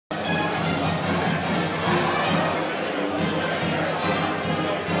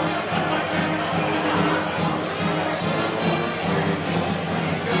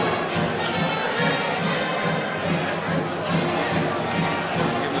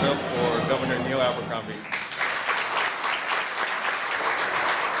Governor Neil Abercrombie.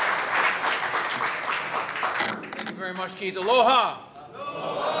 Thank you very much, Keith. Aloha.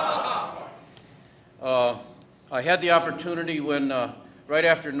 Aloha. I had the opportunity when, right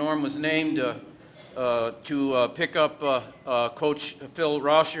after Norm was named, to pick up Coach Phil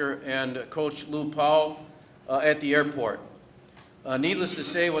Rauscher and Coach Lou Powell at the airport. Needless to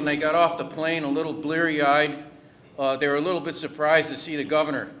say, when they got off the plane, a little bleary-eyed, they were a little bit surprised to see the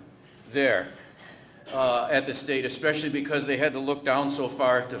governor there at the state, especially because they had to look down so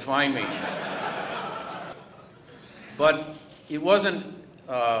far to find me. But it wasn't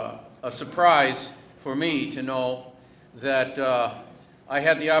a surprise for me to know that I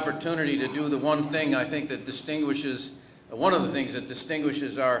had the opportunity to do the one thing I think that distinguishes, one of the things that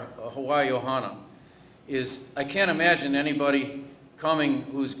distinguishes our Hawaii Ohana is I can't imagine anybody coming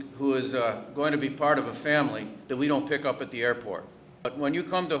who is going to be part of a family that we don't pick up at the airport. But when you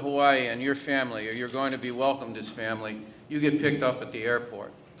come to Hawaii and your family, or you're going to be welcomed as family, you get picked up at the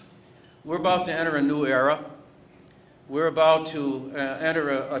airport. We're about to enter a new era. We're about to enter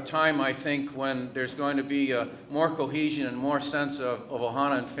a time, I think, when there's going to be more cohesion and more sense of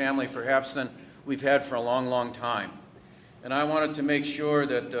Ohana and family perhaps than we've had for a long, long time. And I wanted to make sure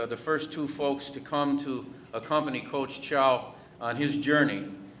that the first two folks to come to accompany Coach Chow on his journey,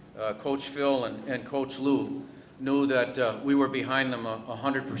 Coach Phil and Coach Lou, knew that we were behind them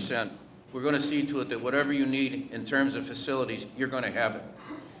 100%. We're going to see to it that whatever you need in terms of facilities, you're going to have it.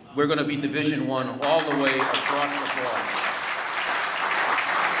 We're going to be Division I all the way across the board.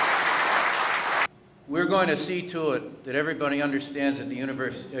 We're going to see to it that everybody understands that the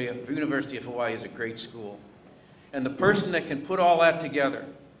University of Hawaii is a great school. And the person that can put all that together,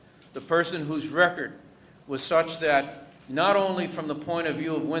 the person whose record was such that not only from the point of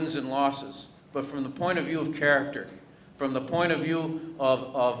view of wins and losses, but from the point of view of character, from the point of view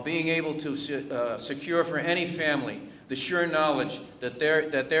of being able to secure for any family the sure knowledge that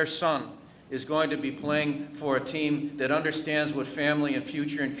their son is going to be playing for a team that understands what family and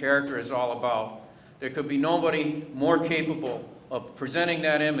future and character is all about. There could be nobody more capable of presenting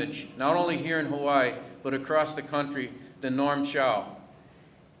that image, not only here in Hawaii, but across the country, than Norm Chow.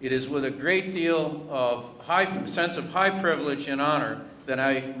 It is with a great deal of sense of high privilege and honor that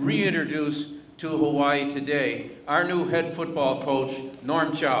I reintroduce to Hawaii today our new head football coach,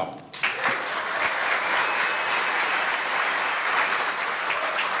 Norm Chow.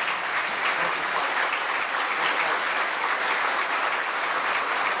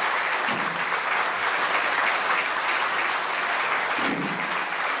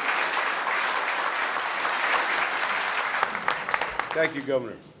 Thank you,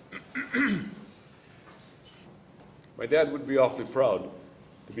 Governor. My dad would be awfully proud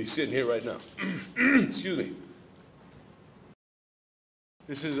to be sitting here right now. Excuse me.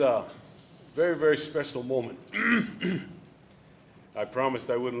 This is a very, very special moment. I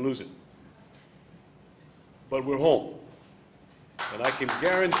promised I wouldn't lose it. But we're home. And I can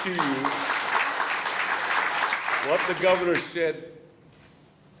guarantee you what the governor said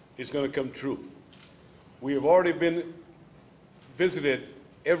is going to come true. We have already visited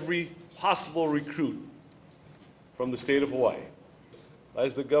every possible recruit from the state of Hawaii.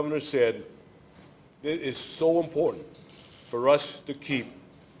 As the governor said, it is so important for us to keep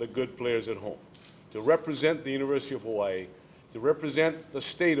the good players at home, to represent the University of Hawaii, to represent the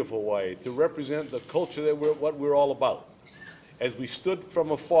state of Hawaii, to represent the culture that what we're all about. As we stood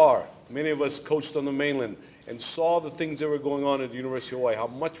from afar, many of us coached on the mainland and saw the things that were going on at the University of Hawaii, how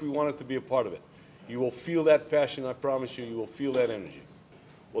much we wanted to be a part of it. You will feel that passion, I promise you, you will feel that energy.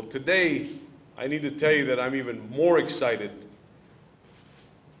 Well, today, I need to tell you that I'm even more excited,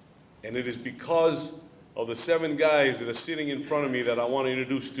 and it is because of the 7 guys that are sitting in front of me that I want to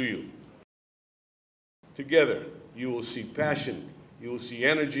introduce to you. Together, you will see passion, you will see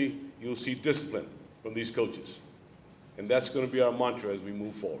energy, you will see discipline from these coaches. And that's going to be our mantra as we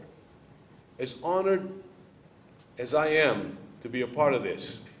move forward. As honored as I am to be a part of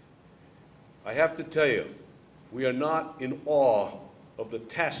this, I have to tell you, we are not in awe of the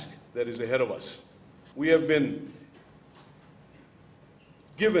task that is ahead of us. We have been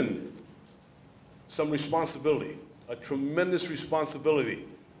given some responsibility, a tremendous responsibility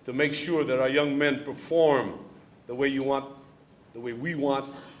to make sure that our young men perform the way you want, the way we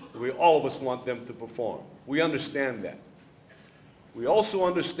want, the way all of us want them to perform. We understand that. We also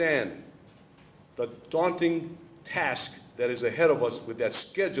understand the daunting task that is ahead of us with that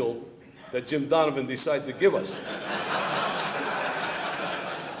schedule that Jim Donovan decided to give us.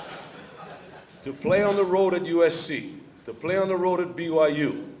 To play on the road at USC, to play on the road at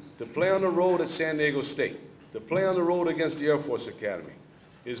BYU, to play on the road at San Diego State, to play on the road against the Air Force Academy,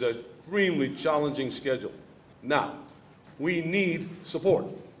 is an extremely challenging schedule. Now, we need support.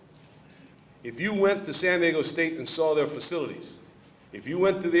 If you went to San Diego State and saw their facilities, if you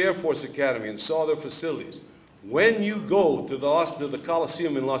went to the Air Force Academy and saw their facilities, when you go to the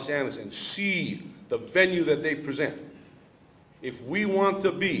Coliseum in Los Angeles and see the venue that they present, if we want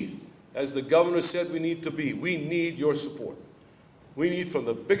to be, as the governor said we need to be, we need your support. We need from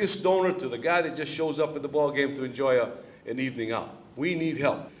the biggest donor to the guy that just shows up at the ball game to enjoy an evening out. We need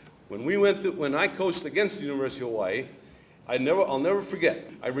help. When I coached against the University of Hawaii, I'll never forget.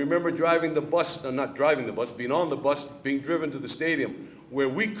 I remember driving the bus, not driving the bus, being on the bus, being driven to the stadium, where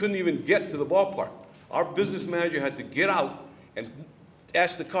we couldn't even get to the ballpark. Our business manager had to get out and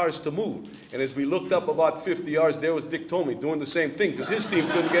ask the cars to move. And as we looked up about 50 yards, there was Dick Tomey doing the same thing, because his team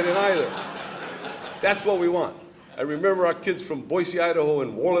couldn't get in either. That's what we want. I remember our kids from Boise, Idaho,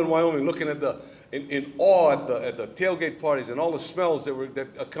 and Warland, Wyoming, looking at in awe at the tailgate parties and all the smells that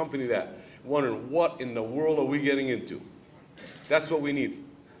accompany that, wondering what in the world are we getting into. That's what we need.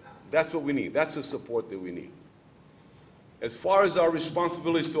 That's what we need. That's the support that we need. As far as our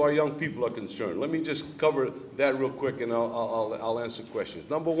responsibilities to our young people are concerned, let me just cover that real quick, and I'll answer questions.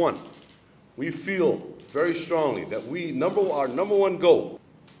 Number one, we feel very strongly that our number one goal,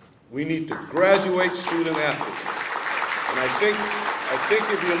 we need to graduate student athletes. And I think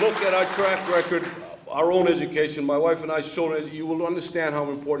if you look at our track record, our own education, my wife and I's children, you will understand how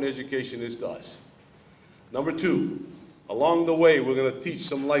important education is to us. Number two, along the way, we're going to teach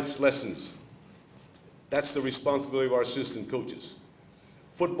some life lessons. That's the responsibility of our assistant coaches.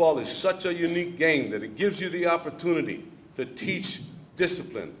 Football is such a unique game that it gives you the opportunity to teach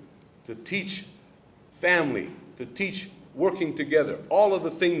discipline, to teach family, to teach working together, all of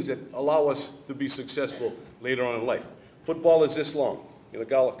the things that allow us to be successful later on in life. Football is this long in a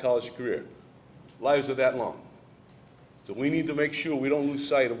college career. Lives are that long. So we need to make sure we don't lose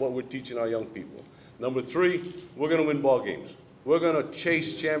sight of what we're teaching our young people. Number three, we're going to win ball games. We're going to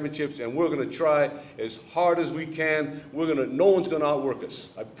chase championships, and we're going to try as hard as we can. No one's going to outwork us.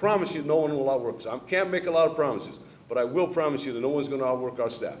 I promise you no one will outwork us. I can't make a lot of promises, but I will promise you that no one's going to outwork our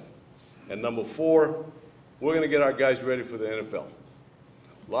staff. And number four, we're going to get our guys ready for the NFL.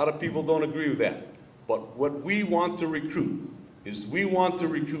 A lot of people don't agree with that. But what we want to recruit is we want to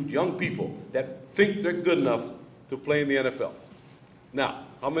recruit young people that think they're good enough to play in the NFL. Now,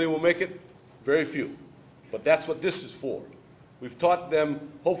 how many will make it? Very few. But that's what this is for. We've taught them,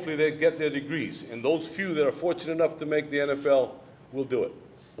 hopefully they get their degrees, and those few that are fortunate enough to make the NFL will do it.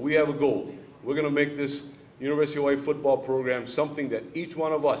 We have a goal. We're going to make this University of Hawaii football program something that each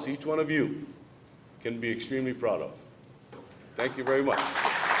one of us, each one of you, can be extremely proud of. Thank you very much.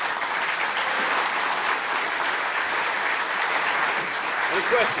 Any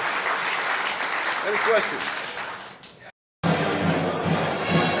questions? Any questions?